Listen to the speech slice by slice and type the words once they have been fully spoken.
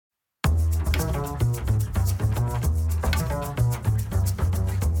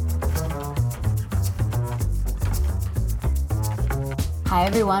Hi,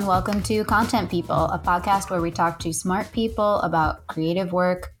 everyone. Welcome to Content People, a podcast where we talk to smart people about creative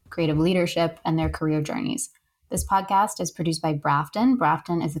work, creative leadership, and their career journeys. This podcast is produced by Brafton.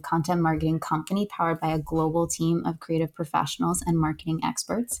 Brafton is a content marketing company powered by a global team of creative professionals and marketing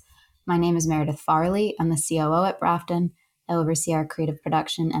experts. My name is Meredith Farley. I'm the COO at Brafton. I oversee our creative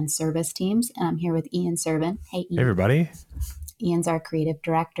production and service teams, and I'm here with Ian Servin. Hey, Ian. Hey, everybody. Ian's our creative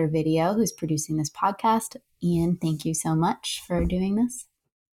director video who's producing this podcast. Ian, thank you so much for doing this.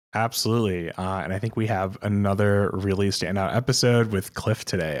 Absolutely. And I think we have another really standout episode with Cliff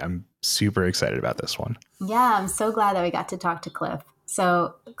today. I'm super excited about this one. Yeah, I'm so glad that we got to talk to Cliff.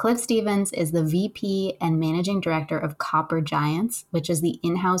 So Cliff Stevens is the VP and Managing Director of Copper Giants, which is the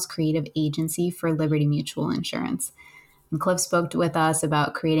in-house creative agency for Liberty Mutual Insurance. And Cliff spoke with us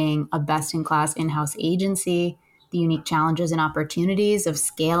about creating a best-in-class in-house agency, the unique challenges and opportunities of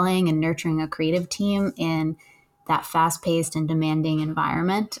scaling and nurturing a creative team in that fast-paced and demanding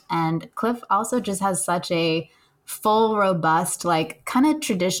environment. And Cliff also just has such a full, robust, like kind of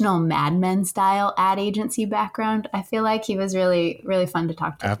traditional Mad Men style ad agency background. I feel like he was really, really fun to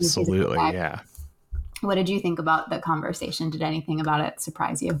talk to. Absolutely, yeah. What did you think about the conversation? Did anything about it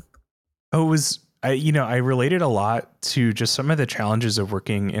surprise you? Oh, it was, I related a lot to just some of the challenges of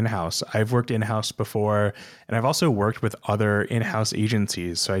working in-house. I've worked in-house before, and I've also worked with other in-house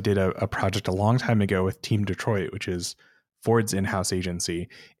agencies. So I did a project a long time ago with Team Detroit, which is Ford's in-house agency.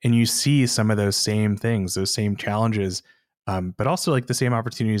 And you see some of those same things, those same challenges, but also like the same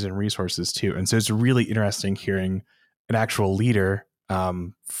opportunities and resources too. And so it's really interesting hearing an actual leader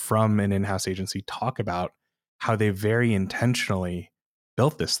from an in-house agency talk about how they very intentionally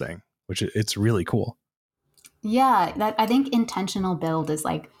built this thing, which it's really cool. Yeah, I think intentional build is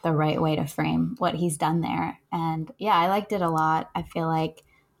like the right way to frame what he's done there. And yeah, I liked it a lot. I feel like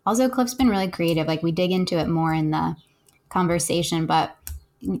also Cliff's been really creative. Like we dig into it more in the conversation, but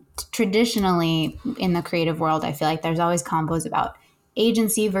traditionally in the creative world, I feel like there's always combos about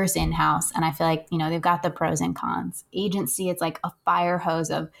agency versus in-house. And I feel like, they've got the pros and cons. Agency, it's like a fire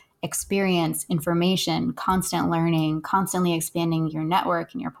hose of experience, information, constant learning, constantly expanding your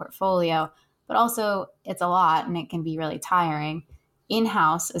network and your portfolio. But also it's a lot and it can be really tiring.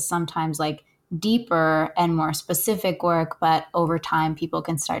 In-house is sometimes like deeper and more specific work, but over time people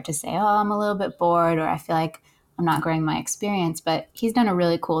can start to say, oh, I'm a little bit bored, or I feel like I'm not growing my experience. But he's done a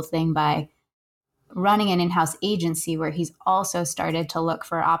really cool thing by running an in-house agency where he's also started to look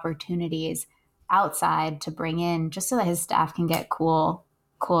for opportunities outside to bring in just so that his staff can get cool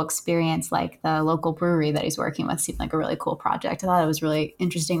experience. Like the local brewery that he's working with seemed like a really cool project. I thought it was a really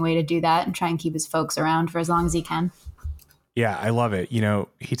interesting way to do that and try and keep his folks around for as long as he can. Yeah, I love it.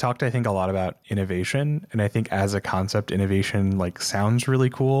 He talked, I think, a lot about innovation. And I think as a concept, innovation like sounds really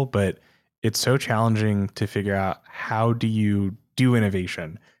cool, but it's so challenging to figure out how do you do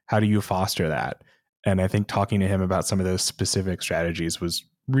innovation? How do you foster that? And I think talking to him about some of those specific strategies was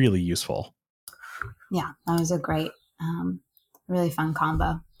really useful. Yeah, that was a great, really fun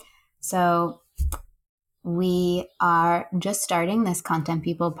combo. So we are just starting this Content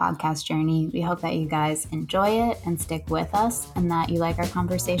People podcast journey. We hope that you guys enjoy it and stick with us and that you like our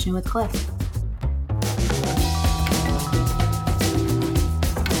conversation with Cliff.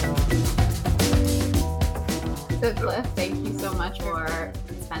 So Cliff, thank you so much for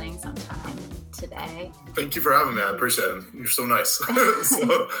spending some time today. Thank you for having me. I appreciate it. You're so nice.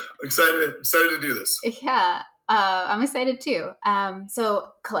 So excited to do this. Yeah, I'm excited too. So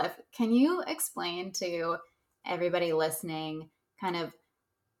Cliff, can you explain to everybody listening kind of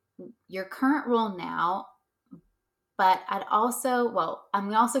your current role now? But I'm also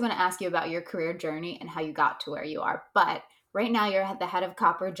going to ask you about your career journey and how you got to where you are. But right now you're the head of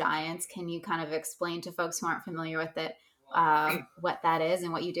Copper Giants. Can you kind of explain to folks who aren't familiar with it what that is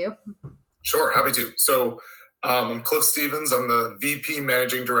and what you do? Sure, happy to. So I'm Cliff Stevens. I'm the VP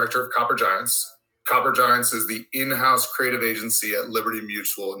Managing Director of Copper Giants. Copper Giants is the in-house creative agency at Liberty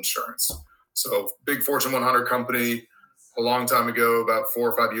Mutual Insurance. So big Fortune 100 company. A long time ago, about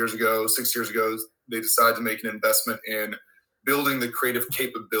 4 or 5 years ago, 6 years ago, they decided to make an investment in building the creative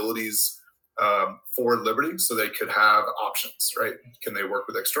capabilities for Liberty so they could have options, right? Can they work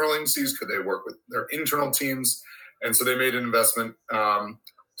with external agencies? Could they work with their internal teams? And so they made an investment to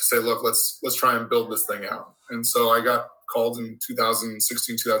say, look, let's try and build this thing out. And so I got called in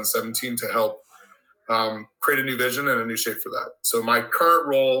 2016, 2017 to help create a new vision and a new shape for that. So my current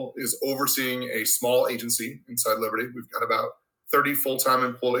role is overseeing a small agency inside Liberty. We've got about 30 full-time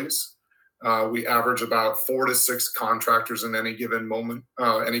employees. We average about 4 to 6 contractors in any given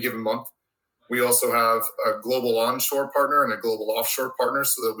month. We also have a global onshore partner and a global offshore partner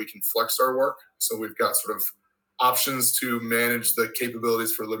so that we can flex our work. So we've got sort of options to manage the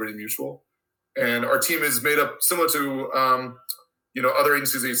capabilities for Liberty Mutual. And our team is made up similar to other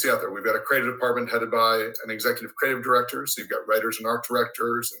agencies that you see out there. We've got a creative department headed by an executive creative director. So you've got writers and art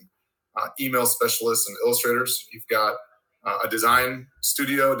directors and email specialists and illustrators. You've got a design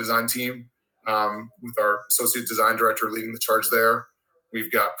studio, design team with our associate design director leading the charge there.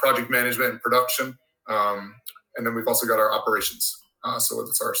 We've got project management and production. And then we've also got our operations. So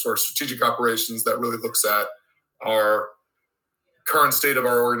it's our sort of strategic operations that really looks at our current state of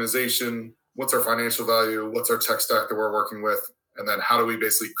our organization, what's our financial value, what's our tech stack that we're working with, and then how do we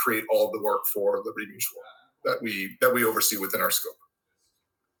basically create all of the work for Liberty Mutual that we oversee within our scope.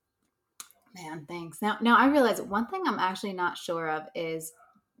 Man, thanks. Now I realize one thing I'm actually not sure of is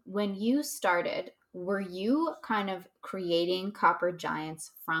when you started, were you kind of creating Copper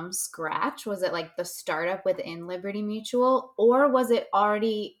Giants from scratch? Was it like the startup within Liberty Mutual, or was it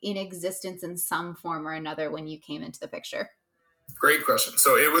already in existence in some form or another when you came into the picture? Great question.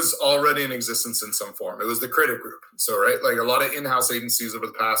 So it was already in existence in some form. It was the creative group. So, right, like a lot of in-house agencies over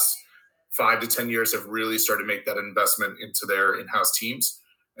the past 5 to 10 years have really started to make that investment into their in-house teams.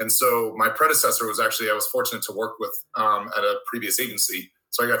 And so my predecessor was actually, I was fortunate to work with at a previous agency.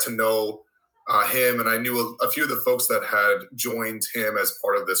 So I got to know him, and I knew a few of the folks that had joined him as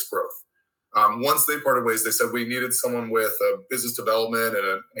part of this growth. Once they parted ways, they said we needed someone with a business development and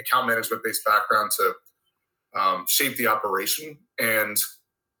an account management-based background to shape the operation. And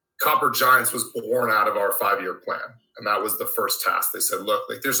Copper Giants was born out of our 5-year plan. And that was the first task. They said, look,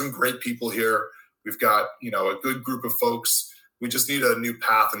 like there's some great people here. We've got, a good group of folks. We just need a new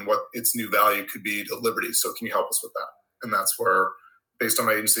path and what its new value could be to Liberty. So can you help us with that? And that's where, based on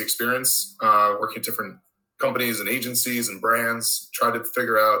my agency experience, working at different companies and agencies and brands, tried to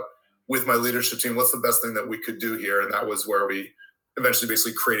figure out with my leadership team, what's the best thing that we could do here? And that was where we eventually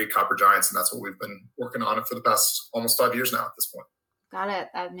basically created Copper Giants. And that's what we've been working on it for the past almost 5 years now at this point. Got it.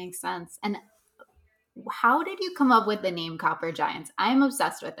 That makes sense. And how did you come up with the name Copper Giants? I'm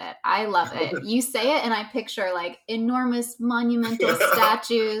obsessed with it. I love it. You say it and I picture like enormous monumental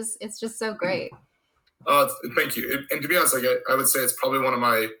statues. It's just so great. Thank you. And to be honest, I would say it's probably one of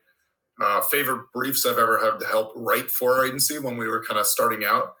my favorite briefs I've ever had to help write for our agency when we were kind of starting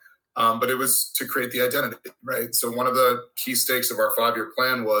out. But it was to create the identity, right? So one of the key stakes of our 5-year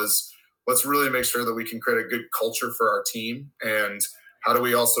plan was let's really make sure that we can create a good culture for our team. And how do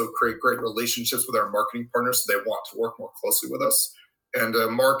we also create great relationships with our marketing partners so they want to work more closely with us? And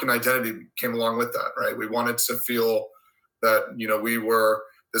mark and identity came along with that, right? We wanted to feel that, we were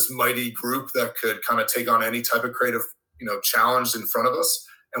this mighty group that could kind of take on any type of creative, challenge in front of us.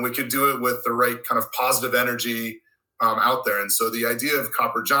 And we could do it with the right kind of positive energy out there. And so the idea of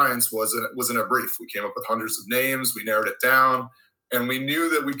Copper Giants was in a brief. We came up with hundreds of names. We narrowed it down. And we knew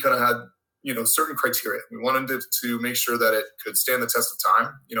that we kind of had, certain criteria. We wanted it to make sure that it could stand the test of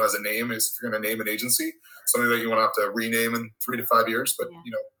time, as a name. Is if you're going to name an agency, something that you want to have to rename in 3 to 5 years, but,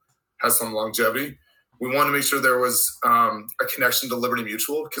 has some longevity. We wanted to make sure there was a connection to Liberty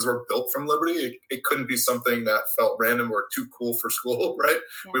Mutual because we're built from Liberty. It couldn't be something that felt random or too cool for school, right?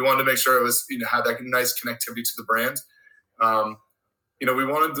 Yeah. We wanted to make sure it was, had that nice connectivity to the brand. We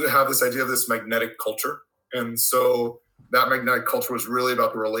wanted to have this idea of this magnetic culture. And so that magnetic culture was really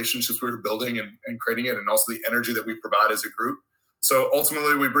about the relationships we were building and creating it, and also the energy that we provide as a group. So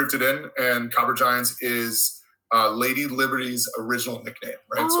ultimately we briefed it in, and Copper Giants is Lady Liberty's original nickname,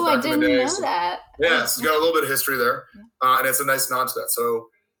 right? Oh, so I didn't know that. Yeah, it's got a little bit of history there, and it's a nice nod to that. So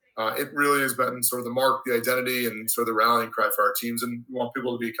it really has been sort of the mark, the identity, and sort of the rallying cry for our teams, and we want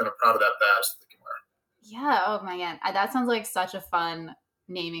people to be kind of proud of that badge that they can wear. Yeah, oh my God. That sounds like such a fun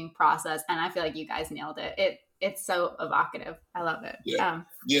naming process, and I feel like you guys nailed it. It's so evocative. I love it. Yeah.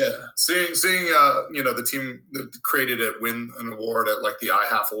 Seeing the team that created it win an award at like the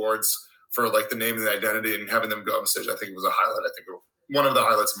IHAF Awards for like the name and the identity, and having them go on stage, I think it was a highlight. I think one of the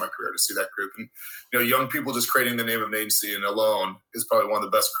highlights of my career to see that group. And young people just creating the name of an agency and alone is probably one of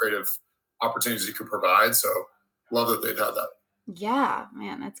the best creative opportunities you could provide. So love that they've had that. Yeah,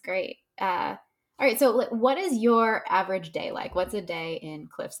 man, that's great. All right, so what is your average day like? What's a day in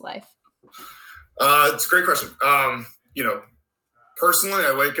Cliff's life? It's a great question. Personally,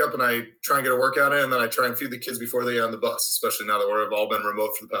 I wake up and I try and get a workout in, and then I try and feed the kids before they get on the bus, especially now that we've all been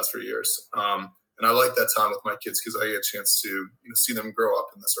remote for the past 3 years. And I like that time with my kids because I get a chance to see them grow up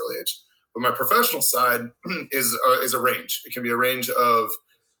in this early age. But my professional side is a range. It can be a range of,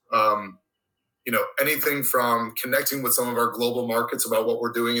 anything from connecting with some of our global markets about what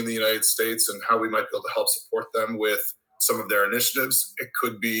we're doing in the United States and how we might be able to help support them with some of their initiatives. It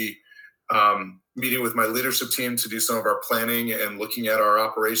could be meeting with my leadership team to do some of our planning and looking at our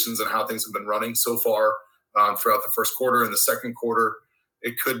operations and how things have been running so far throughout the first quarter and the second quarter.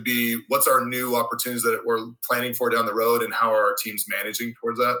 It could be what's our new opportunities that we're planning for down the road and how are our teams managing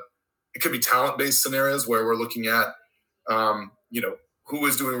towards that. It could be talent-based scenarios where we're looking at, who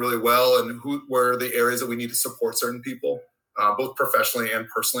is doing really well and where are the areas that we need to support certain people, both professionally and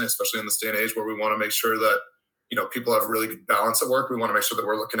personally, especially in this day and age where we want to make sure that, people have really good balance at work. We want to make sure that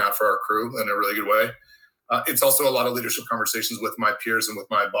we're looking out for our crew in a really good way. It's also a lot of leadership conversations with my peers and with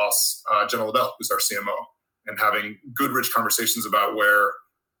my boss, Jenna Liddell, who's our CMO, and having good, rich conversations about where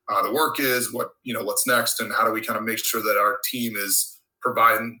the work is, what's next, and how do we kind of make sure that our team is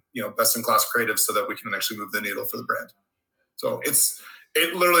providing, best-in-class creative so that we can actually move the needle for the brand. So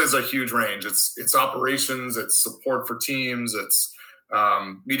it literally is a huge range. It's operations, it's support for teams, it's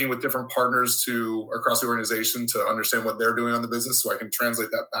meeting with different partners across the organization to understand what they're doing on the business so I can translate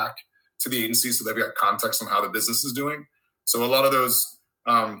that back to the agency so they've got context on how the business is doing. So a lot of those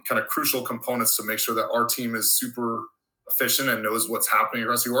kind of crucial components to make sure that our team is super efficient and knows what's happening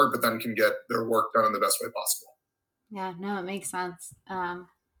across the org, but then can get their work done in the best way possible. Yeah, no, it makes sense. I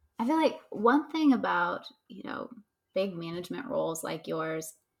feel like one thing about, big management roles like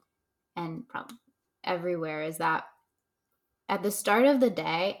yours and probably everywhere is that at the start of the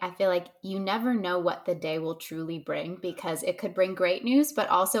day, I feel like you never know what the day will truly bring because it could bring great news, but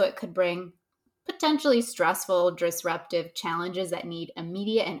also it could bring potentially stressful, disruptive challenges that need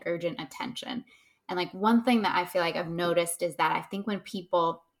immediate and urgent attention. And like one thing that I feel like I've noticed is that I think when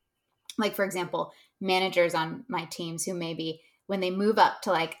people, like for example, managers on my teams who maybe when they move up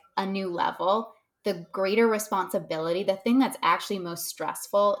to like a new level, the greater responsibility, the thing that's actually most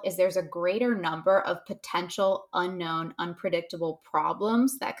stressful is there's a greater number of potential unknown, unpredictable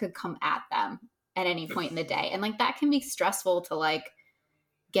problems that could come at them at any point in the day. And like that can be stressful to like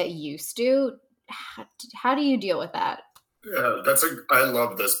get used to. How do you deal with that? Yeah, I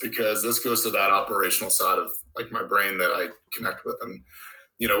love this because this goes to that operational side of like my brain that I connect with. And,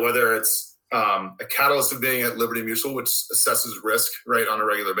 whether it's a catalyst of being at Liberty Mutual, which assesses risk right on a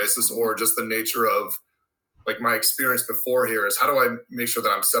regular basis, or just the nature of like my experience before here is how do I make sure that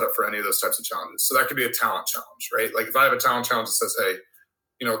I'm set up for any of those types of challenges? So that could be a talent challenge, right? Like if I have a talent challenge that says, hey,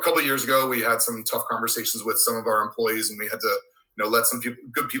 a couple of years ago, we had some tough conversations with some of our employees and we had to, let some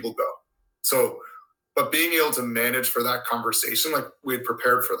good people go. So, but being able to manage for that conversation, like we had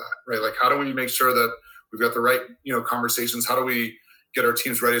prepared for that, right? Like how do we make sure that we've got the right, conversations? How do we get our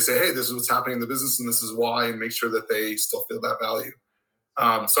teams ready to say, hey, this is what's happening in the business and this is why, and make sure that they still feel that value.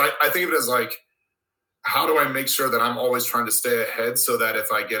 So I think of it as like, how do I make sure that I'm always trying to stay ahead so that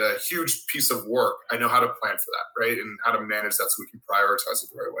if I get a huge piece of work, I know how to plan for that, right? And how to manage that so we can prioritize it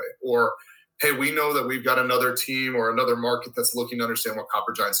the right way. Or, hey, we know that we've got another team or another market that's looking to understand what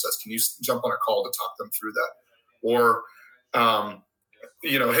Copper Giants does. Can you jump on a call to talk them through that? Or,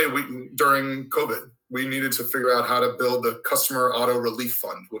 hey, during COVID, we needed to figure out how to build the customer auto relief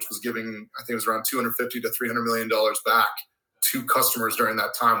fund, which was giving, I think it was around $250 to $300 million back to customers during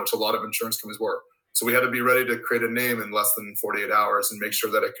that time, which a lot of insurance companies were. So we had to be ready to create a name in less than 48 hours and make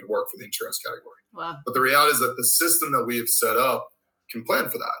sure that it could work for the insurance category. Wow. But the reality is that the system that we have set up can plan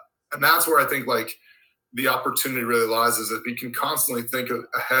for that. And that's where I think like the opportunity really lies, is that we can constantly think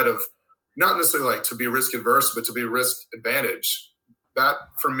ahead of, not necessarily like to be risk adverse, but to be risk advantage. That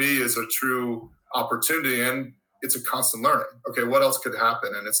for me is a true opportunity, and it's a constant learning. Okay, what else could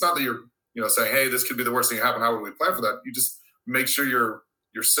happen? And it's not that you're saying, hey, this could be the worst thing to happen. How would we plan for that? You just make sure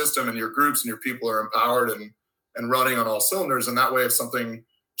your system and your groups and your people are empowered and running on all cylinders. And that way, if something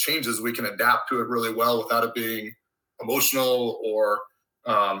changes, we can adapt to it really well without it being emotional or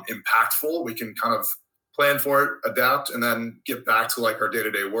impactful. We can kind of plan for it, adapt, and then get back to like our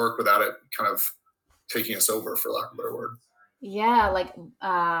day-to-day work without it kind of taking us over, for lack of a better word. Yeah, like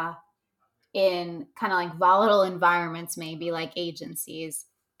in kind of like volatile environments, maybe like agencies,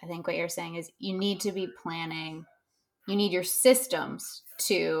 I think what you're saying is you need to be planning. You need your systems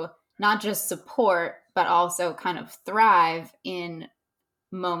to not just support, but also kind of thrive in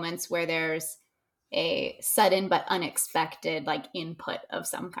moments where there's a sudden but unexpected like input of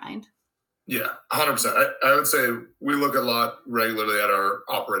some kind. Yeah, 100%. I would say we look a lot regularly at our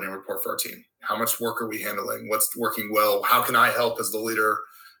operating report for our team. How much work are we handling? What's working well? How can I help as the leader,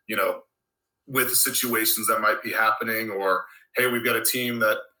 with situations that might be happening? Or, hey, we've got a team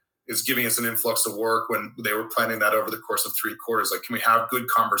that is giving us an influx of work when they were planning that over the course of 3 quarters. Like, can we have good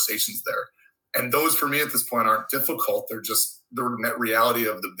conversations there? And those for me at this point aren't difficult. They're just the net reality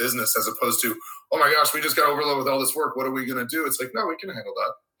of the business, as opposed to, oh my gosh, we just got overloaded with all this work. What are we going to do? It's like, no, we can handle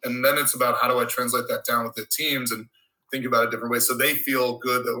that. And then it's about how do I translate that down with the teams and think about it different ways so they feel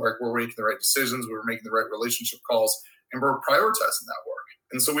good that we're making the right decisions, we're making the right relationship calls, and we're prioritizing that work.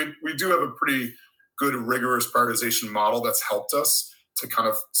 And so we do have a pretty good, rigorous prioritization model that's helped us to kind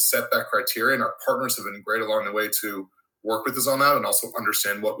of set that criteria. And our partners have been great along the way to work with us on that and also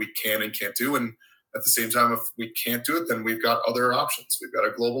understand what we can and can't do. And at the same time, if we can't do it, then we've got other options. We've got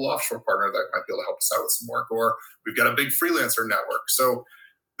a global offshore partner that might be able to help us out with some work, or we've got a big freelancer network. So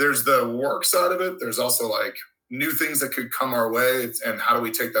there's the work side of it. There's also like new things that could come our way, and how do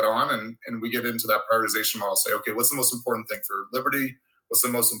we take that on? And we get into that prioritization model, say, okay, what's the most important thing for Liberty? What's the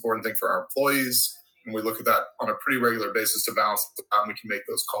most important thing for our employees? And we look at that on a pretty regular basis to balance it out, and we can make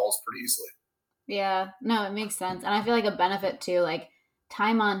those calls pretty easily. Yeah, no, it makes sense. And I feel like a benefit too, like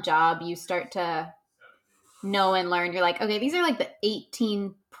time on job, you start to know and learn. You're like, okay, these are like the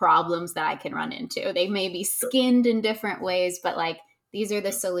 18 problems that I can run into. They may be skinned in different ways, but like these are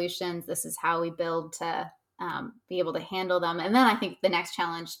the solutions. This is how we build to be able to handle them. And then I think the next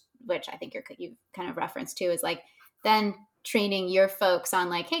challenge, which I think you kind of referenced too, is like then training your folks on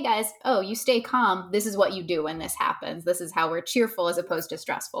like, hey guys, oh, you stay calm. This is what you do when this happens. This is how we're cheerful as opposed to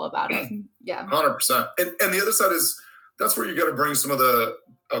stressful about it. Yeah. 100%. And the other side is, that's where you got to bring some of the,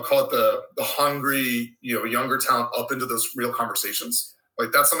 I'll call it the hungry, younger talent up into those real conversations.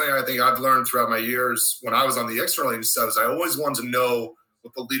 Like that's something I think I've learned throughout my years when I was on the external agency side, is I always wanted to know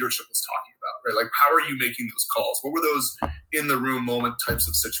what the leadership was talking about, right? Like, how are you making those calls? What were those in the room moment types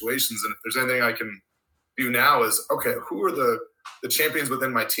of situations? And if there's anything I can do now is, okay, who are the champions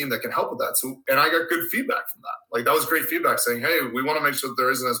within my team that can help with that? So, and I got good feedback from that. Like that was great feedback saying, hey, we want to make sure that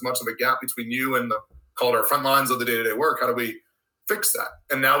there isn't as much of a gap between you and call it our front lines of the day-to-day work. How do we fix that?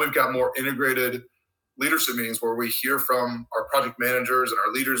 And now we've got more integrated leadership meetings where we hear from our project managers and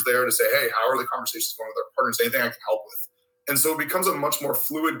our leaders there to say, hey, how are the conversations going with our partners? Anything I can help with? And so it becomes a much more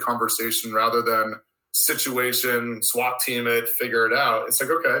fluid conversation rather than situation, SWAT team it, figure it out. It's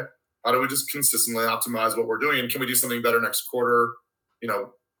like, okay, how do we just consistently optimize what we're doing? And can we do something better next quarter?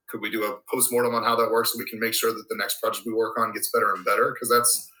 Could we do a postmortem on how that works so we can make sure that the next project we work on gets better and better? Because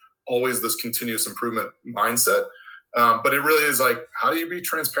that's always this continuous improvement mindset. But it really is like, how do you be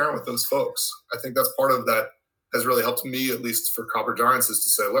transparent with those folks? I think that's part of that has really helped me, at least for Copper Giants, is to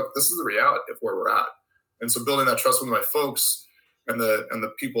say, look, this is the reality of where we're at. And so building that trust with my folks and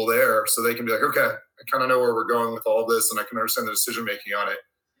the people there, so they can be like, okay, I kind of know where we're going with all this, and I can understand the decision making on it.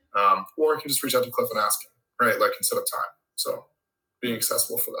 Or I can just reach out to Cliff and ask him, right? Like, and set up time. So being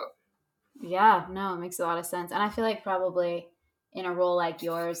accessible for that. Yeah, no, it makes a lot of sense. And I feel like probably in a role like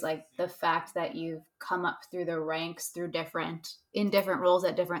yours, like the fact that you've come up through the ranks in different roles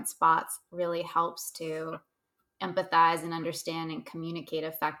at different spots really helps to empathize and understand and communicate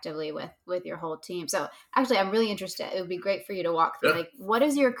effectively with your whole team. So actually, I'm really interested. It would be great for you to walk through, like, what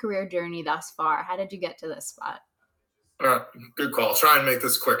is your career journey thus far? How did you get to this spot? Good call. I'll try and make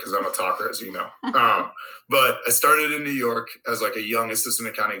this quick because I'm a talker, as you know. But I started in New York as like a young assistant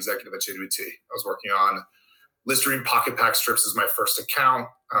accounting executive at JWT. I was working on Listerine Pocket Pack strips as my first account.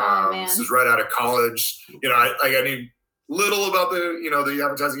 This is right out of college. I knew little about the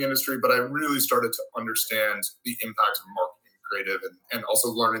advertising industry, but I really started to understand the impact of marketing, creative, and also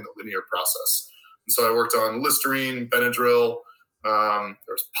learning the linear process. And so I worked on Listerine, Benadryl.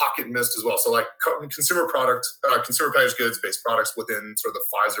 There's Pocket Mist as well. So like consumer packaged goods based products within sort of the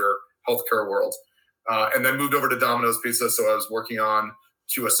Pfizer healthcare world. And then moved over to Domino's Pizza. So I was working on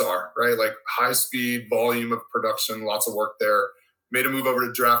QSR, right? Like high speed volume of production, lots of work there. Made a move over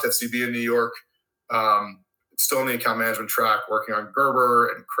to Draft FCB in New York. Still in the account management track, working on Gerber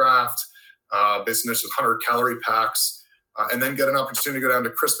and Kraft, based initially 100-calorie packs. And then get an opportunity to go down to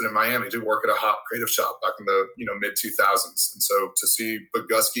Crispin in Miami to work at a hot creative shop back in the mid 2000s. And so to see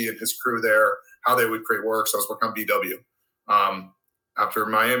Bogusky and his crew there, how they would create work. So I was working on BW after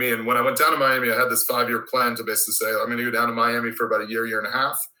Miami. And when I went down to Miami, I had this 5-year plan to basically say, I'm going to go down to Miami for about a year and a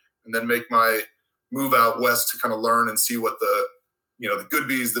half, and then make my move out west to kind of learn and see what the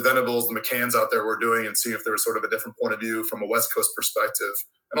Goodbees, the Venables, the McCanns out there were doing, and see if there was sort of a different point of view from a West Coast perspective,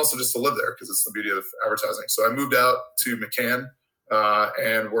 and also just to live there because it's the beauty of advertising. So I moved out to McCann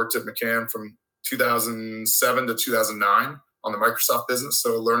and worked at McCann from 2007 to 2009 on the Microsoft business.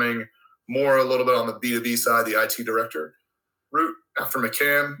 So learning more a little bit on the B2B side, the IT director route. After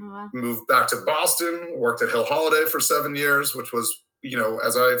McCann, moved back to Boston, worked at Hill Holiday for 7 years, which was,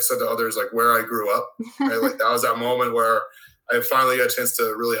 as I've said to others, like where I grew up. Right? Like that was that moment where I finally got a chance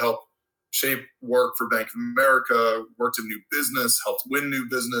to really help shape work for Bank of America, worked in new business, helped win new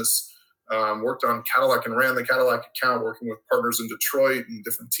business, worked on Cadillac and ran the Cadillac account, working with partners in Detroit and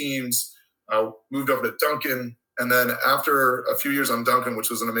different teams, moved over to Dunkin'. And then after a few years on Dunkin', which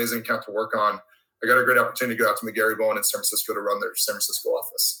was an amazing account to work on, I got a great opportunity to go out to McGarry-Bowen in San Francisco to run their San Francisco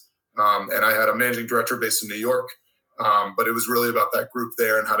office. And I had a managing director based in New York But it was really about that group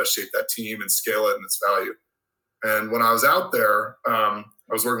there and how to shape that team and scale it and its value. And when I was out there, I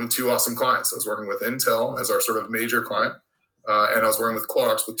was working with two awesome clients. I was working with Intel as our sort of major client, and I was working with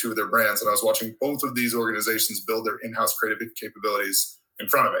Clorox with two of their brands. And I was watching both of these organizations build their in-house creative capabilities in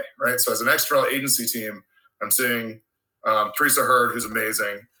front of me, right? So as an external agency team, I'm seeing Teresa Hurd, who's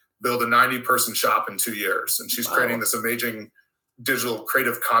amazing, build a 90-person shop in 2 years. And she's creating this amazing digital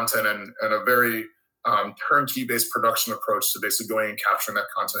creative content and a very turnkey-based production approach to basically going and capturing that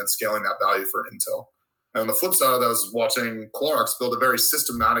content and scaling that value for Intel. And on the flip side of that, I was watching Clorox build a very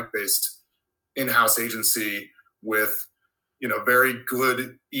systematic-based in-house agency with, very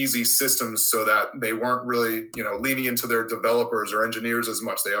good, easy systems so that they weren't really, leaning into their developers or engineers as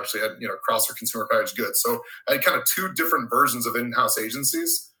much. They actually had, across their consumer packaged goods. So I had kind of two different versions of in-house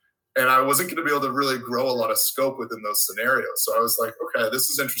agencies. And I wasn't going to be able to really grow a lot of scope within those scenarios. So I was like, okay, this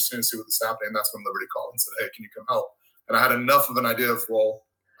is interesting to see what is happening. And that's when Liberty called and said, hey, can you come help? And I had enough of an idea of, well,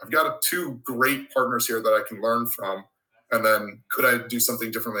 I've got two great partners here that I can learn from. And then could I do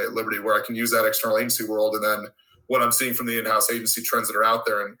something differently at Liberty where I can use that external agency world and then what I'm seeing from the in-house agency trends that are out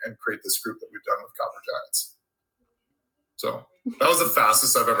there and create this group that we've done with Copper Giants. So that was the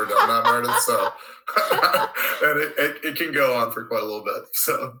fastest I've ever done that, Meredith. So, and it can go on for quite a little bit.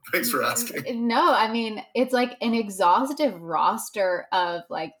 So thanks for asking. No, I mean, it's like an exhaustive roster of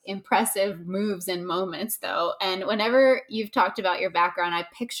like impressive moves and moments though. And whenever you've talked about your background, I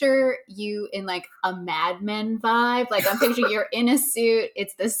picture you in like a Mad Men vibe. Like I'm picturing you're in a suit.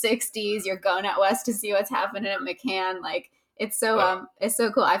 It's the 60s. You're going out west to see what's happening at McCann. Like, it's so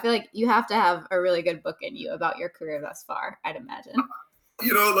cool. I feel like you have to have a really good book in you about your career thus far, I'd imagine.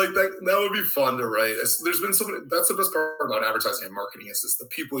 Like that would be fun to write. There's been so many, that's the best part about advertising and marketing is the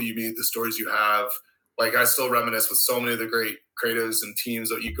people you meet, the stories you have. Like I still reminisce with so many of the great creatives and teams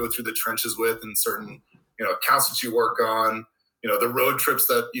that you go through the trenches with and certain, accounts that you work on, the road trips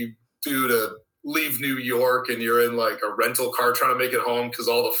that you do to leave New York and you're in like a rental car trying to make it home because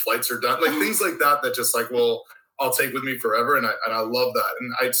all the flights are done. Like things like that just like, well, I'll take with me forever. And I love that.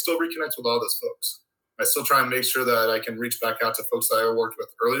 And I still reconnect with all those folks. I still try and make sure that I can reach back out to folks that I worked with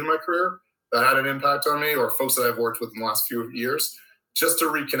early in my career that had an impact on me or folks that I've worked with in the last few years just to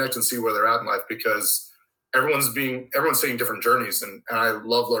reconnect and see where they're at in life because everyone's taking different journeys. And I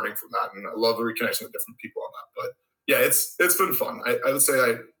love learning from that. And I love the reconnection with different people on that. But yeah, it's been fun. I would say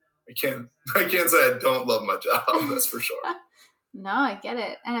I can't say I don't love my job. That's for sure. No, I get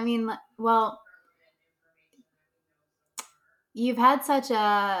it. And I mean, well, you've had such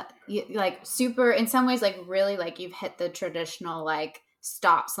a like super in some ways like really like you've hit the traditional like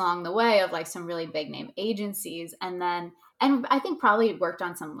stops along the way of like some really big name agencies and I think probably worked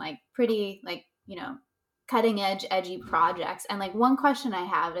on some like pretty like cutting edge edgy projects. And like one question I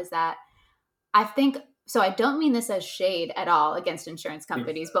have is that I think so I don't mean this as shade at all against insurance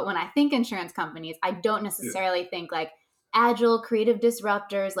companies, but when I think insurance companies I don't necessarily think like agile creative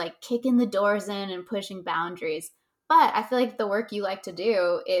disruptors like kicking the doors in and pushing boundaries. But I feel like the work you like to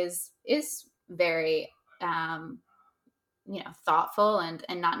do is very, thoughtful and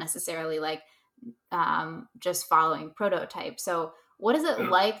not necessarily like just following prototypes. So what is it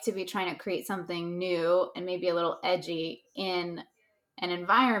like to be trying to create something new and maybe a little edgy in an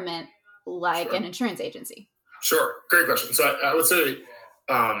environment like an insurance agency? Sure. Great question. So I would say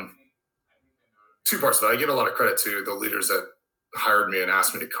two parts of that. I give a lot of credit to the leaders that hired me and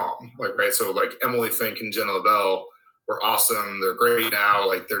asked me to come. Like, right. So like Emily Fink and Jen LaBelle were awesome. They're great now.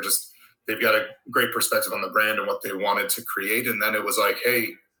 Like they've got a great perspective on the brand and what they wanted to create. And then it was like, hey,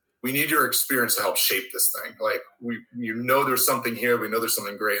 we need your experience to help shape this thing. Like there's something here. We know there's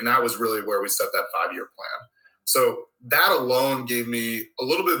something great. And that was really where we set that 5-year plan. So that alone gave me a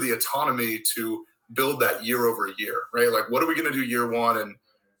little bit of the autonomy to build that year over year, right? Like, what are we going to do year one and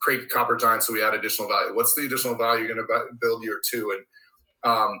create Copper Giants so we add additional value? What's the additional value you're going to build year two?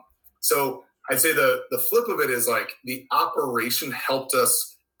 And so I'd say the flip of it is like the operation helped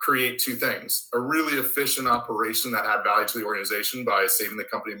us create two things: a really efficient operation that had value to the organization by saving the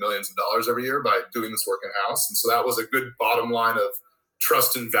company millions of dollars every year by doing this work in-house. And so that was a good bottom line of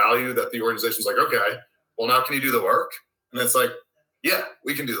trust and value that the organization was like, okay, well, now can you do the work? And it's like, yeah,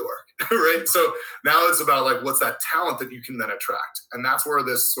 we can do the work, right? So now it's about like, what's that talent that you can then attract? And that's where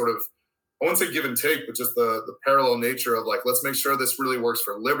this sort of, I wouldn't say give and take, but just the parallel nature of like, let's make sure this really works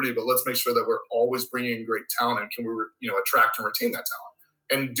for Liberty, but let's make sure that we're always bringing in great talent and can we, attract and retain that talent?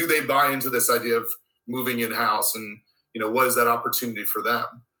 And do they buy into this idea of moving in-house and, what is that opportunity for them?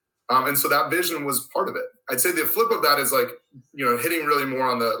 And so that vision was part of it. I'd say the flip of that is like, hitting really more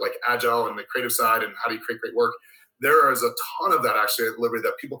on the like agile and the creative side and how do you create great work. There is a ton of that actually at Liberty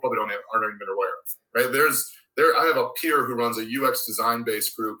that people probably aren't even aware of, right? There's I have a peer who runs a UX design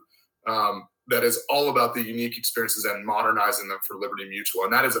based group that is all about the unique experiences and modernizing them for Liberty Mutual.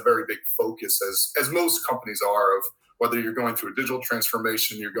 And that is a very big focus, as most companies are, of whether you're going through a digital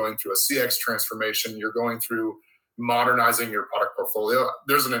transformation, you're going through a CX transformation, you're going through modernizing your product portfolio.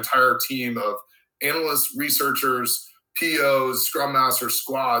 There's an entire team of analysts, researchers, POs, Scrum Masters,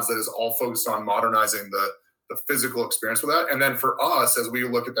 squads that is all focused on modernizing the physical experience for that. And then for us, as we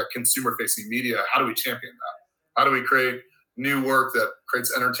look at that consumer-facing media, how do we champion that? How do we create new work that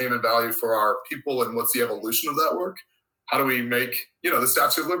creates entertainment value for our people, and what's the evolution of that work? How do we make, the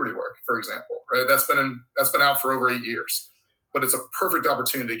Statue of Liberty work, for example, right? That's been out for over 8 years, but it's a perfect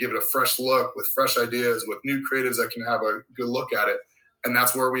opportunity to give it a fresh look with fresh ideas, with new creatives that can have a good look at it. And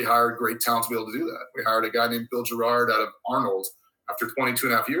that's where we hired great talent to be able to do that. We hired a guy named Bill Gerard out of Arnold after 22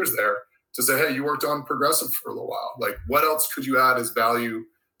 and a half years there to say, hey, you worked on Progressive for a little while. Like, what else could you add as value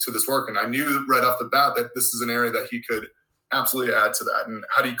to this work? And I knew right off the bat that this is an area that he could absolutely add to that. And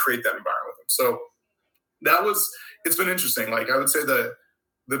how do you create that environment with him? So it's been interesting. Like, I would say that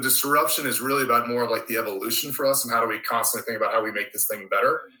the disruption is really about more of like the evolution for us, and how do we constantly think about how we make this thing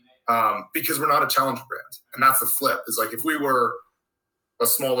better? Because we're not a challenger brand. And that's the flip, is like, if we were a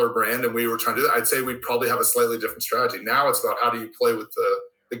smaller brand and we were trying to do that, I'd say we'd probably have a slightly different strategy. Now it's about how do you play with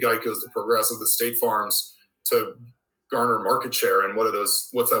the Geicos, the Progressive, the State Farms to garner market share, and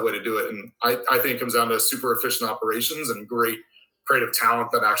what's that way to do it? And I think it comes down to super efficient operations and great creative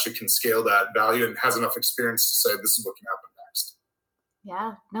talent that actually can scale that value and has enough experience to say, this is what can happen next.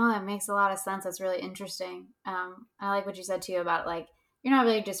 Yeah, no, that makes a lot of sense. That's really interesting. I like what you said too about, like, you're not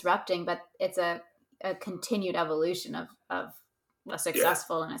really disrupting, but it's a continued evolution of a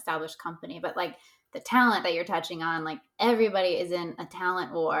successful and established company. But like the talent that you're touching on, like, everybody is in a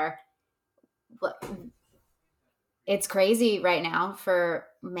talent war. It's crazy right now for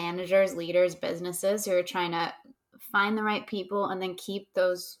managers, leaders, businesses who are trying to find the right people and then keep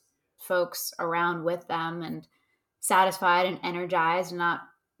those folks around with them and satisfied and energized, and not,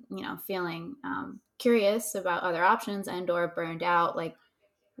 feeling curious about other options and or burned out. Like,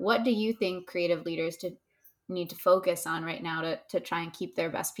 what do you think creative leaders need to focus on right now to try and keep their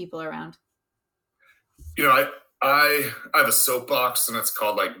best people around? I have a soapbox, and it's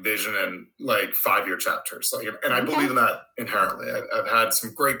called like vision and like 5-year chapters. Like, and I believe in that inherently. I've had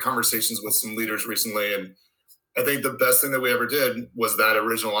some great conversations with some leaders recently, and I think the best thing that we ever did was that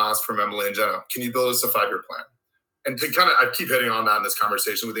original ask from Emily and Jenna: can you build us a 5-year plan? And to I keep hitting on that in this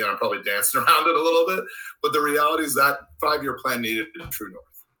conversation with you, and I'm probably dancing around it a little bit, but the reality is that 5-year plan needed a true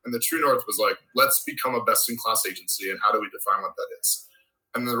north. And the true north was like, let's become a best-in-class agency, and how do we define what that is?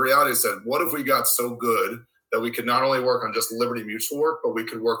 And the reality is that, what if we got so good that we could not only work on just Liberty Mutual work, but we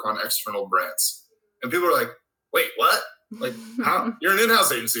could work on external brands? And people are like, wait, what? Like, how? You're an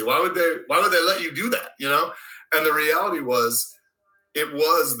in-house agency. Why would they let you do that? And the reality was, it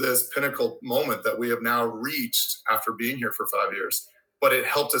was this pinnacle moment that we have now reached after being here for 5 years. But it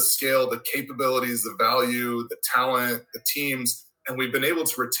helped us scale the capabilities, the value, the talent, the teams. And we've been able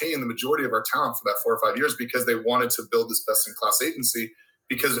to retain the majority of our talent for that 4 or 5 years because they wanted to build this best-in-class agency.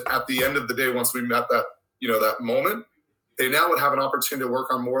 Because at the end of the day, once we met that, that moment, they now would have an opportunity to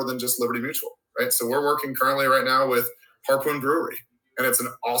work on more than just Liberty Mutual, right? So we're working currently right now with Harpoon Brewery, and it's an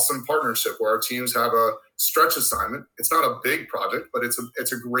awesome partnership where our teams have a stretch assignment. It's not a big project, but it's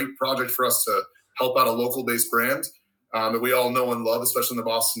a great project for us to help out a local-based brand that we all know and love, especially in the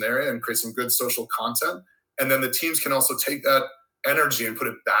Boston area, and create some good social content. And then the teams can also take that energy and put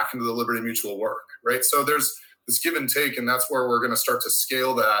it back into the Liberty Mutual work, right? So there's this give and take, and that's where we're going to start to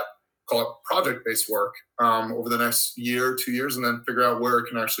scale that, call it project-based work, over the next year, 2 years, and then figure out where it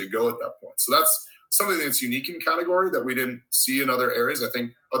can actually go at that point. So that's something that's unique in category that we didn't see in other areas. I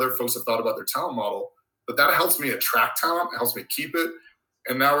think other folks have thought about their talent model, but that helps me attract talent. It helps me keep it.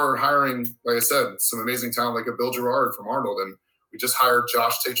 And now we're hiring, like I said, some amazing talent like a Bill Gerard from Arnold. And we just hired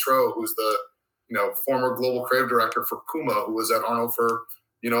Josh Tetreault, who's the former global creative director for Puma, who was at Arnold for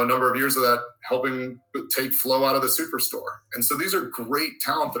a number of years of that, helping take flow out of the superstore. And so these are great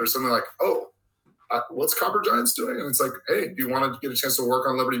talent that are something like, what's Copper Giants doing? And it's like, hey, do you want to get a chance to work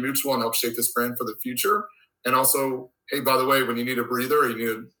on Liberty Mutual and help shape this brand for the future? And also, hey, by the way, when you need a breather or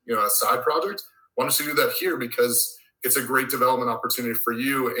you need a side project, why don't you do that here? Because it's a great development opportunity for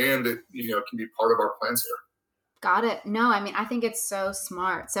you, and it can be part of our plans here. Got it. No, I mean, I think it's so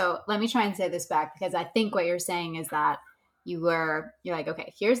smart. So let me try and say this back, because I think what you're saying is that you're like,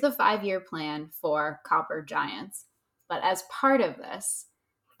 okay, here's the 5-year plan for Copper Giants. But as part of this,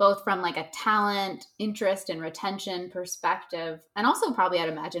 both from like a talent, interest, and retention perspective, and also probably I'd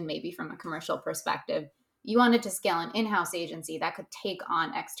imagine maybe from a commercial perspective, you wanted to scale an in-house agency that could take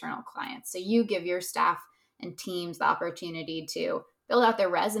on external clients. So you give your staff and teams the opportunity to build out their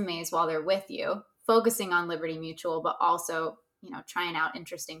resumes while they're with you, focusing on Liberty Mutual, but also, trying out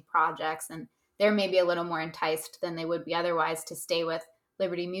interesting projects. And they're maybe a little more enticed than they would be otherwise to stay with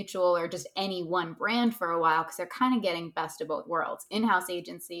Liberty Mutual or just any one brand for a while, because they're kind of getting best of both worlds, in-house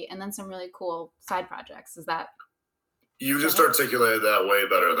agency and then some really cool side projects. Is that? You just articulated that way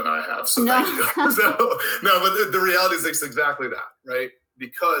better than I have. So no. Thank you. No, but the reality is it's exactly that, right?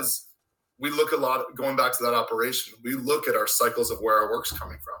 Because we look a lot, going back to that operation, we look at our cycles of where our work's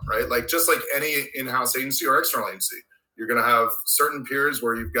coming from, right? Like just like any in-house agency or external agency, you're going to have certain periods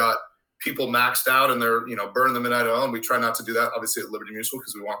where you've got people maxed out and they're, burning the midnight oil. And we try not to do that, obviously, at Liberty Mutual,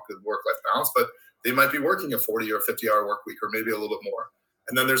 because we want good work-life balance, but they might be working a 40 or 50-hour work week, or maybe a little bit more.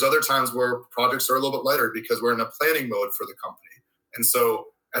 And then there's other times where projects are a little bit lighter because we're in a planning mode for the company. And so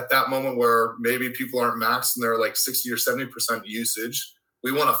at that moment where maybe people aren't maxed and they're like 60 or 70% usage,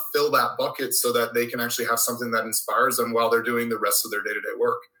 we want to fill that bucket so that they can actually have something that inspires them while they're doing the rest of their day-to-day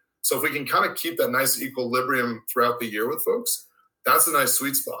work. So if we can kind of keep that nice equilibrium throughout the year with folks, that's a nice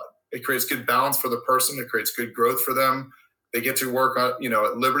sweet spot. It creates good balance for the person. It creates good growth for them. They get to work on,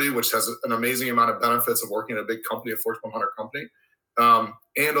 at Liberty, which has an amazing amount of benefits of working at a big company, a Fortune 100 company.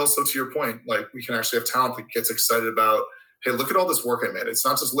 And also to your point, like we can actually have talent that gets excited about, hey, look at all this work I made. It's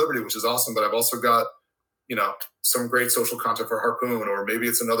not just Liberty, which is awesome, but I've also got, some great social content for Harpoon, or maybe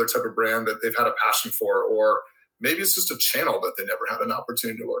it's another type of brand that they've had a passion for, or maybe it's just a channel that they never had an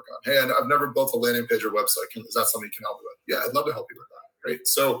opportunity to work on. Hey, I've never built a landing page or website. Is that something you can help me with? Yeah, I'd love to help you with that. Right.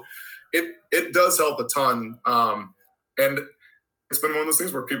 So it does help a ton. And it's been one of those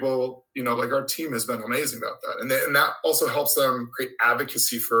things where people, like our team has been amazing about that. And that also helps them create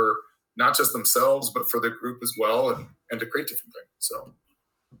advocacy for not just themselves, but for the group as well, and to create different things. So.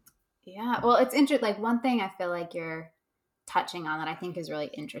 Yeah. Well, it's interesting. Like one thing I feel like you're touching on that I think is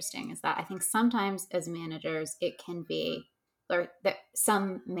really interesting is that I think sometimes as managers, it can be, or that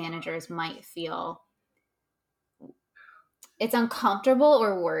some managers might feel it's uncomfortable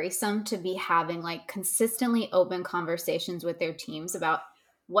or worrisome to be having like consistently open conversations with their teams about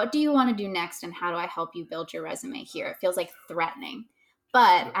what do you want to do next and how do I help you build your resume here? It feels like threatening,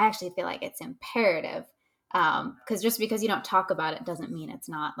 but I actually feel like it's imperative, because just because you don't talk about it doesn't mean it's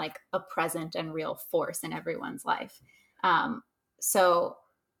not like a present and real force in everyone's life. So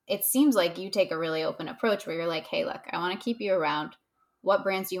it seems like you take a really open approach where you're like, hey, look, I want to keep you around. What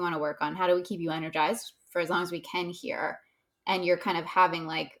brands do you want to work on? How do we keep you energized for as long as we can here? And you're kind of having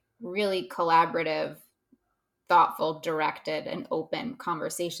like really collaborative, thoughtful, directed, and open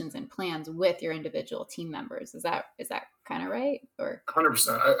conversations and plans with your individual team members. Is that kind of right? Or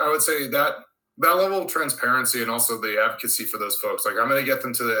 100%. I would say that level of transparency and also the advocacy for those folks, like I'm going to get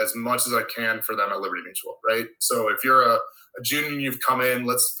them to as much as I can for them at Liberty Mutual, right? So if you're a junior and you've come in,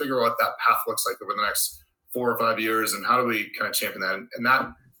 let's figure out what that path looks like over the next 4 or 5 years, and how do we kind of champion that? And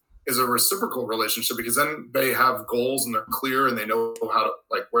that is a reciprocal relationship, because then they have goals and they're clear and they know how to,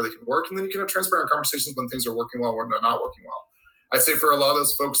 like, where they can work. And then you can have transparent conversations when things are working well, when they're not working well. I'd say for a lot of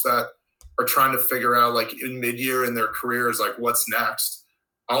those folks that are trying to figure out, like in mid-year in their careers, like what's next,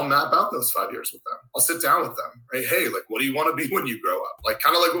 I'll map out those 5 years with them. I'll sit down with them. Right? Hey, like, what do you want to be when you grow up? Like,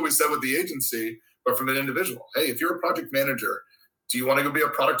 kind of like what we said with the agency, but from an individual. Hey, if you're a project manager, do you want to go be a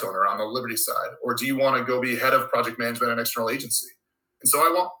product owner on the Liberty side? Or do you want to go be head of project management at an external agency? And so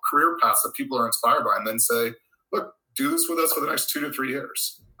I want career paths that people are inspired by, and then say, look, do this with us for the next 2 to 3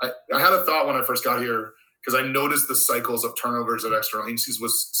 years. I had a thought when I first got here, because I noticed the cycles of turnovers at external agencies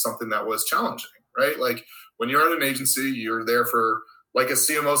was something that was challenging, right? Like when you're at an agency, you're there for, like a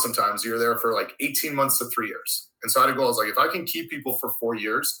CMO sometimes, you're there for like 18 months to 3 years. And so I had a goal. I was like, if I can keep people for 4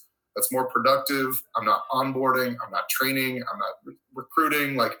 years, that's more productive. I'm not onboarding. I'm not training. I'm not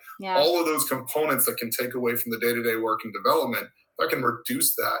recruiting. Like all of those components that can take away from the day-to-day work and development, if I can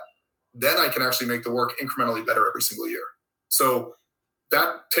reduce that, then I can actually make the work incrementally better every single year. So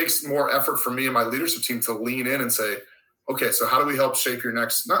that takes more effort for me and my leadership team to lean in and say, okay, so how do we help shape your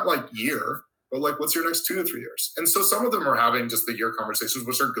next, not like year, but like what's your next 2 to 3 years? And so some of them are having just the year conversations,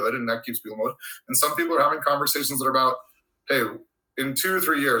 which are good, and that keeps people motivated. And some people are having conversations that are about, hey, in 2 or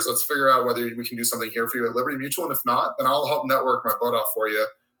 3 years, let's figure out whether we can do something here for you at Liberty Mutual. And if not, then I'll help network my butt off for you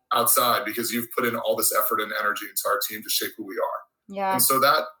outside, because you've put in all this effort and energy into our team to shape who we are. Yeah. And so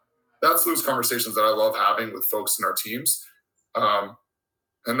that's those conversations that I love having with folks in our teams.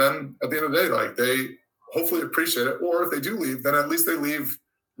 And then at the end of the day, like they hopefully appreciate it. Or if they do leave, then at least they leave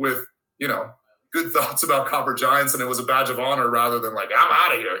with, good thoughts about Copper Giants, and it was a badge of honor rather than like, I'm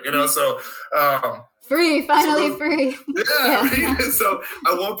out of here, so. Free, finally free. Yeah. Yeah. So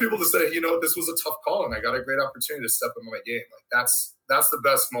I want people to say, this was a tough call and I got a great opportunity to step in my game. Like that's the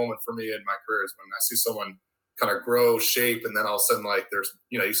best moment for me in my career, is when I see someone kind of grow, shape, and then all of a sudden, like there's,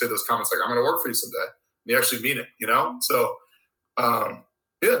 you say those comments like, I'm going to work for you someday. And you actually mean it, So,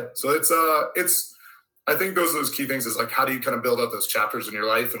 so it's, I think those are those key things is like, how do you kind of build out those chapters in your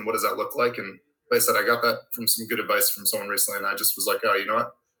life and what does that look like? And like I said, I got that from some good advice from someone recently. And I just was like, oh, you know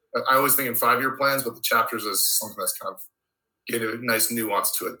what? I always think in 5-year plans, but the chapters is something that's kind of gave a nice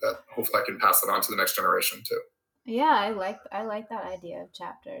nuance to it that hopefully I can pass it on to the next generation too. Yeah, I like that idea of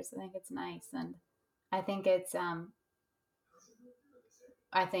chapters. I think it's nice. And I think it's,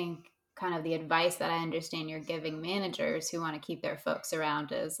 I think kind of the advice that I understand you're giving managers who want to keep their folks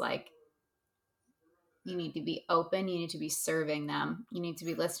around is like, you need to be open. You need to be serving them. You need to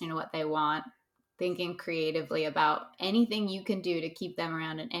be listening to what they want, thinking creatively about anything you can do to keep them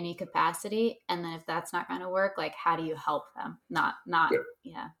around in any capacity. And then if that's not going to work, like, how do you help them?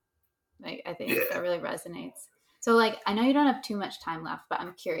 Yeah. Like, I think that really resonates. So like, I know you don't have too much time left, but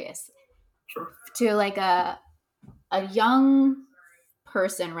I'm curious to like a young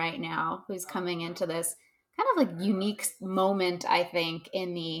person right now who's coming into this kind of like unique moment, I think,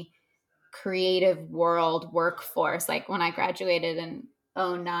 in the creative world workforce. Like when I graduated in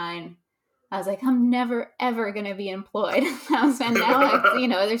 2009, I was like, I'm never ever going to be employed. And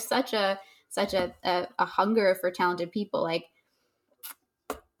now, there's such a hunger for talented people. Like,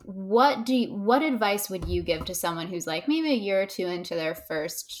 what advice would you give to someone who's like maybe a year or two into their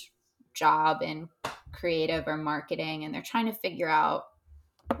first job in creative or marketing, and they're trying to figure out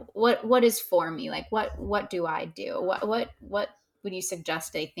what is for me? Like, what do I do? What would you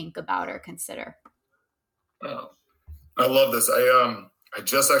suggest they think about or consider? I love this. I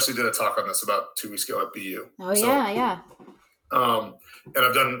just actually did a talk on this about 2 weeks ago at BU. Oh, so, yeah. And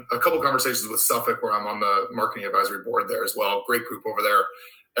I've done a couple conversations with Suffolk where I'm on the marketing advisory board there as well. Great group over there.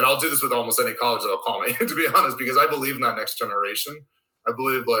 And I'll do this with almost any college that'll call me, to be honest, because I believe in that next generation. I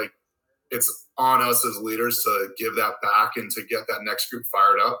believe like it's on us as leaders to give that back and to get that next group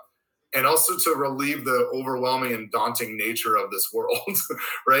fired up. And also to relieve the overwhelming and daunting nature of this world,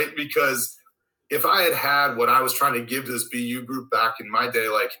 right? Because if I had what I was trying to give to this BU group back in my day,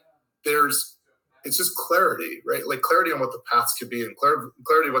 like it's just clarity, right? Like clarity on what the paths could be and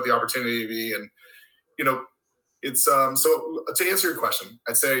clarity what the opportunity would be. And, it's, so to answer your question,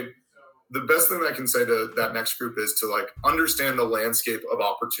 I'd say the best thing I can say to that next group is to like understand the landscape of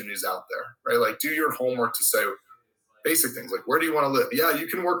opportunities out there, right? Like do your homework to say basic things like, where do you want to live? Yeah, you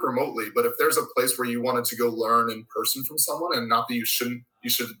can work remotely, but if there's a place where you wanted to go learn in person from someone, and not that you should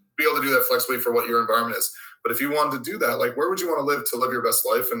be able to do that flexibly for what your environment is. But if you wanted to do that, like where would you want to live your best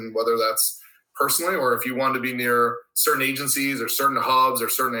life? And whether that's personally, or if you wanted to be near certain agencies or certain hubs or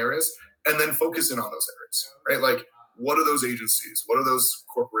certain areas, and then focus in on those areas, right? Like what are those agencies? What are those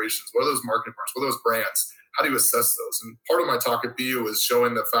corporations? What are those marketing partners? What are those brands? How do you assess those? And part of my talk at BU is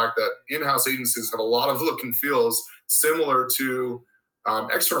showing the fact that in-house agencies have a lot of look and feels similar to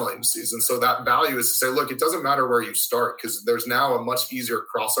external agencies. And so that value is to say, look, it doesn't matter where you start because there's now a much easier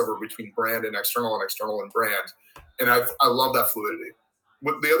crossover between brand and external and brand. And I love that fluidity.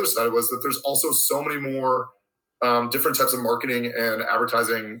 What the other side was that there's also so many more different types of marketing and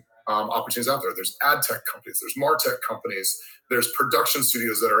advertising opportunities out there. There's ad tech companies, there's MarTech companies, there's production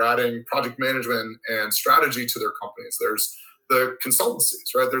studios that are adding project management and strategy to their companies. There's the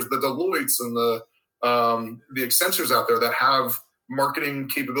consultancies, right? There's the Deloittes and the Accentures out there that have marketing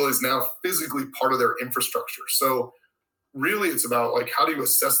capabilities now physically part of their infrastructure. So really it's about like, how do you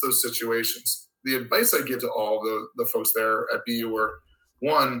assess those situations? The advice I give to all the folks there at BU were,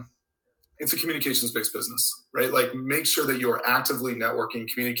 one, it's a communications-based business, right? Like make sure that you're actively networking,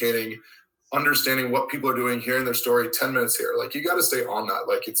 communicating, understanding what people are doing, hearing their story, 10 minutes here. Like you got to stay on that.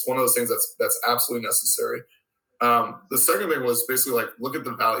 Like it's one of those things that's absolutely necessary. The second thing was basically like, look at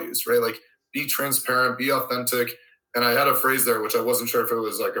the values, right? Like be transparent, be authentic. And I had a phrase there, which I wasn't sure if it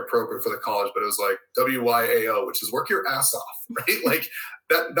was like appropriate for the college, but it was like WYAO, which is work your ass off, right? Like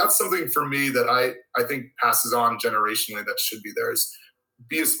that's something for me that I think passes on generationally that should be there is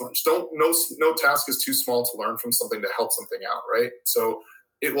be a sponge. No task is too small to learn from something to help something out, right? So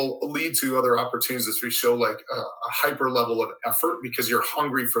it will lead to other opportunities as we show like a hyper level of effort because you're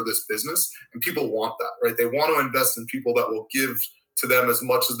hungry for this business and people want that, right? They want to invest in people that will give to them as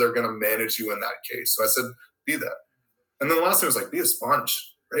much as they're going to manage you in that case. So I said, be that. And then the last thing was like, be a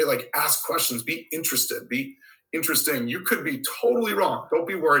sponge, right? Like ask questions, be interested, be interesting. You could be totally wrong. Don't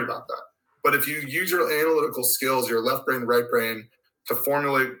be worried about that. But if you use your analytical skills, your left brain, right brain to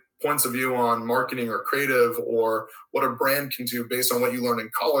formulate points of view on marketing or creative or what a brand can do based on what you learned in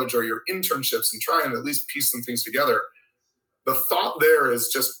college or your internships and try and at least piece some things together. The thought there is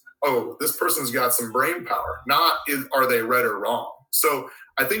just, oh, this person's got some brain power, not are they right or wrong. So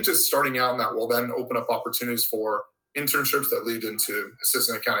I think just starting out in that will then open up opportunities for internships that lead into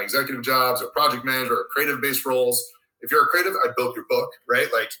assistant accounting executive jobs or project manager or creative-based roles. If you're a creative, I built your book, right?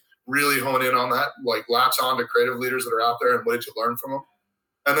 Like really hone in on that, like latch on to creative leaders that are out there and what did you learn from them?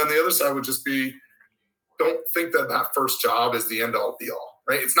 And then the other side would just be, don't think that that first job is the end all be all,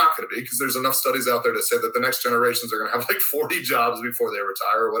 right? It's not going to be, because there's enough studies out there to say that the next generations are going to have like 40 jobs before they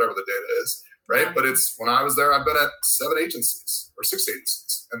retire or whatever the data is, right? Yeah. But it's, when I was there, I've been at 7 agencies or 6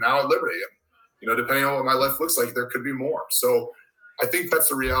 agencies and now at Liberty. And, you know, depending on what my life looks like, there could be more. So I think that's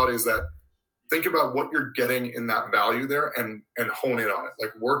the reality, is that think about what you're getting in that value there and hone in on it.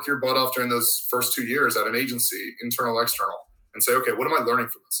 Like work your butt off during those first 2 years at an agency, internal, external, and say, okay, what am I learning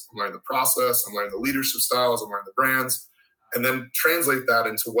from this? I'm learning the process, I'm learning the leadership styles, I'm learning the brands, and then translate that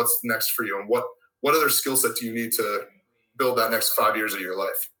into what's next for you and what other skill set do you need to build that next 5 years of your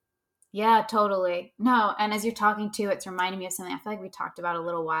life. Yeah, totally. No, and as you're talking to, it's reminding me of something I feel like we talked about a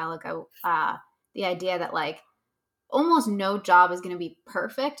little while ago, the idea that like almost no job is going to be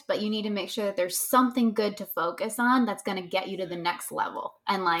perfect, but you need to make sure that there's something good to focus on that's going to get you to the next level.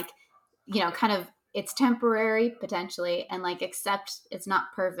 And like, you know, kind of it's temporary potentially, and like accept it's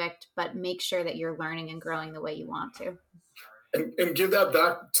not perfect, but make sure that you're learning and growing the way you want to. And give that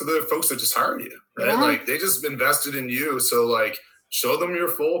back to the folks that just hired you, right? Yeah. Like they just invested in you. So like show them your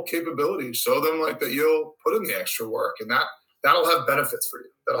full capabilities, show them like that you'll put in the extra work, and that'll have benefits for you.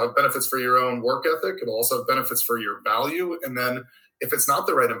 That'll have benefits for your own work ethic. It'll also have benefits for your value. And then if it's not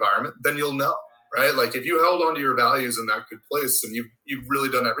the right environment, then you'll know, right? Like if you held onto your values in that good place and you've really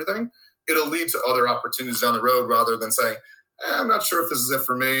done everything, it'll lead to other opportunities down the road rather than saying, I'm not sure if this is it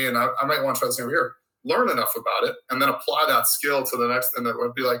for me, and I might want to try this over here. Learn enough about it and then apply that skill to the next thing that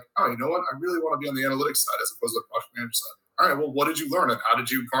would be like, oh, you know what? I really want to be on the analytics side as opposed to the project manager side. All right, well, what did you learn and how did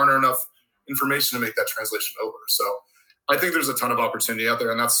you garner enough information to make that translation over? So I think there's a ton of opportunity out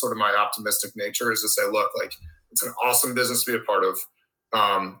there, and that's sort of my optimistic nature, is to say, look, like it's an awesome business to be a part of.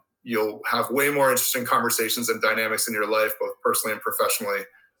 You'll have way more interesting conversations and dynamics in your life, both personally and professionally.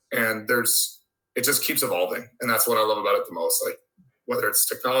 And it just keeps evolving. And that's what I love about it the most. Like whether it's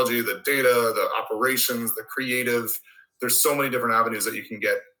technology, the data, the operations, the creative, there's so many different avenues that you can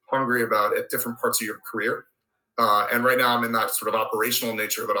get hungry about at different parts of your career. And right now I'm in that sort of operational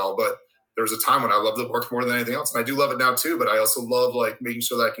nature of it all, but there was a time when I loved the work more than anything else. And I do love it now too, but I also love like making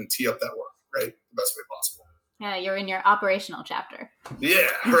sure that I can tee up that work, right? The best way possible. Yeah, you're in your operational chapter. Yeah,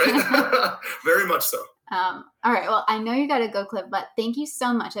 right. Very much so. All right. Well, I know you got to go, Cliff, but thank you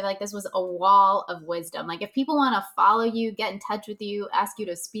so much. I feel like this was a wall of wisdom. Like if people want to follow you, get in touch with you, ask you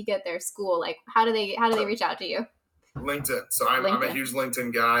to speak at their school, like how do they reach out to you? LinkedIn. So I'm a huge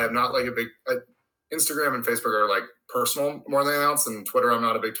LinkedIn guy. I'm not like a big Instagram and Facebook are like personal more than anything else. And Twitter, I'm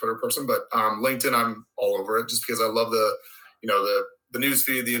not a big Twitter person, but LinkedIn, I'm all over it just because I love the news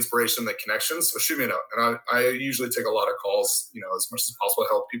feed, the inspiration, the connections. So shoot me a note. And I usually take a lot of calls, as much as possible to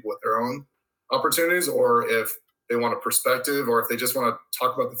help people with their own opportunities, or if they want a perspective, or if they just want to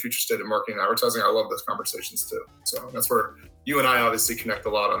talk about the future state of marketing and advertising. I love those conversations too. So that's where you and I obviously connect a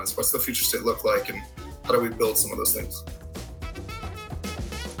lot on this. What's the future state look like, and how do we build some of those things?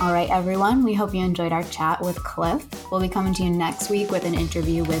 All right, everyone. We hope you enjoyed our chat with Cliff. We'll be coming to you next week with an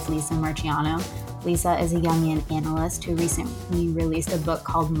interview with Lisa Marciano. Lisa is a Jungian analyst who recently released a book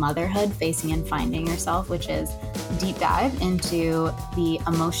called Motherhood, Facing and Finding Yourself, which is a deep dive into the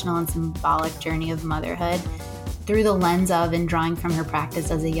emotional and symbolic journey of motherhood through the lens of and drawing from her practice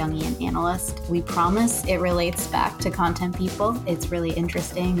as a Jungian analyst. We promise it relates back to content people. It's really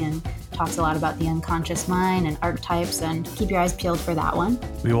interesting and talks a lot about the unconscious mind and archetypes, and keep your eyes peeled for that one.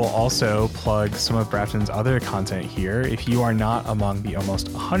 We will also plug some of Brafton's other content here. If you are not among the almost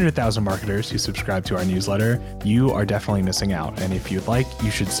 100,000 marketers who subscribe to our newsletter, you are definitely missing out. And if you'd like, you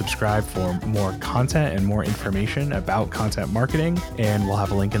should subscribe for more content and more information about content marketing, and we'll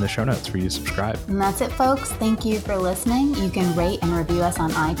have a link in the show notes for you to subscribe. And that's it, folks. Thank you for listening. You can rate and review us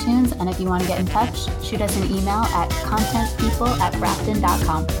on iTunes, and if you want to get in touch, shoot us an email at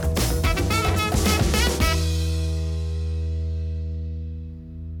contentpeople@brafton.com.